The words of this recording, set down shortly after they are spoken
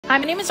Hi,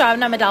 my name is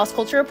Robin. I'm a Dallas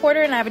Culture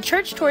Reporter, and I have a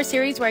church tour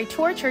series where I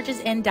tour churches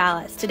in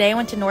Dallas. Today I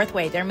went to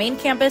Northway. Their main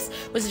campus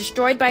was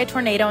destroyed by a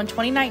tornado in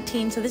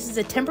 2019, so this is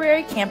a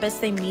temporary campus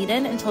they meet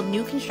in until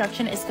new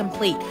construction is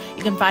complete.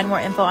 You can find more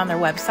info on their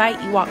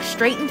website. You walk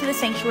straight into the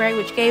sanctuary,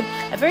 which gave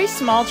a very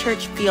small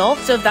church feel.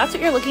 So if that's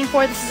what you're looking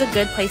for, this is a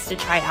good place to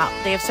try out.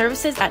 They have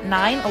services at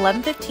 9,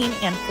 11:15,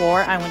 and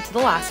 4. I went to the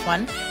last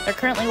one. They're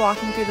currently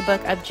walking through the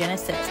book of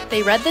Genesis.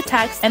 They read the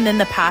text, and then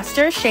the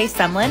pastor, Shay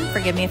Semlin,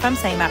 forgive me if I'm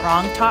saying that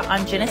wrong, taught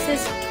on Genesis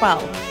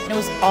 12, and it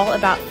was all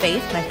about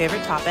faith, my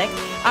favorite topic.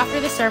 After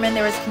the sermon,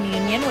 there was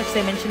communion, which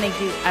they mentioned they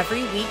do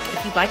every week.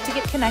 If you'd like to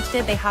get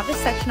connected, they have a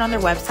section on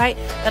their website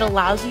that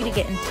allows you to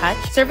get in touch.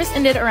 Service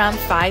ended around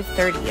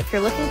 5:30. If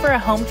you're looking for a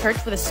home church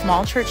with a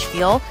small church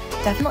feel,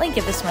 definitely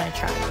give this one a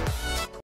try.